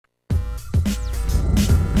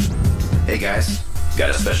Hey guys, got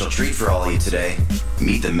a special treat for all of you today.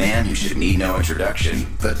 Meet the man who should need no introduction,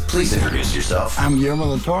 but please introduce yourself. I'm Guillermo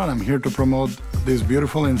Del Toro, and I'm here to promote this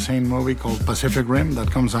beautiful, insane movie called Pacific Rim that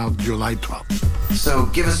comes out July 12th. So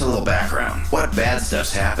give us a little background. What bad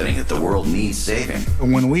stuff's happening that the world needs saving?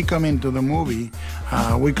 When we come into the movie,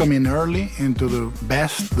 we come in early into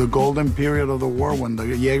the golden period of the war when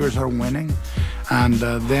the Jaegers are winning. And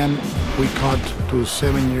then we cut to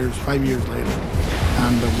 5 years later.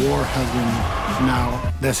 And the war has been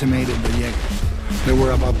now decimated the Jaegers. There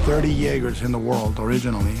were about 30 Jaegers in the world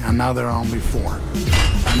originally, and now there are only 4.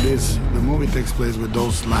 And the movie takes place with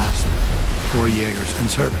those last 4 Jaegers in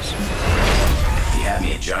service. You had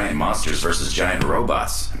me at giant monsters versus giant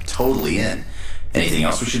robots. I'm totally in. Anything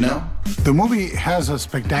else we should know? The movie has a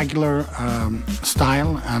spectacular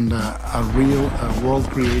style and a real world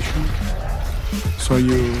creation. So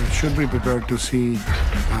you should be prepared to see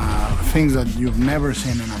things that you've never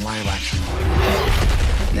seen in a live-action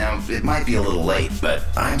movie. Now, it might be a little late, but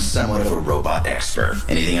I'm somewhat of a robot expert.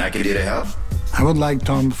 Anything I can do to help? I would like,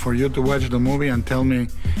 Tom, for you to watch the movie and tell me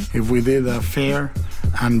if we did a fair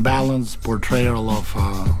and balanced portrayal of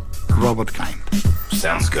robot kind.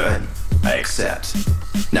 Sounds good. I accept.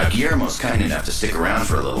 Now, Guillermo's kind enough to stick around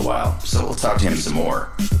for a little while, so we'll talk to him some more.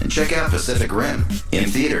 And check out Pacific Rim in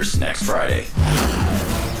theaters next Friday.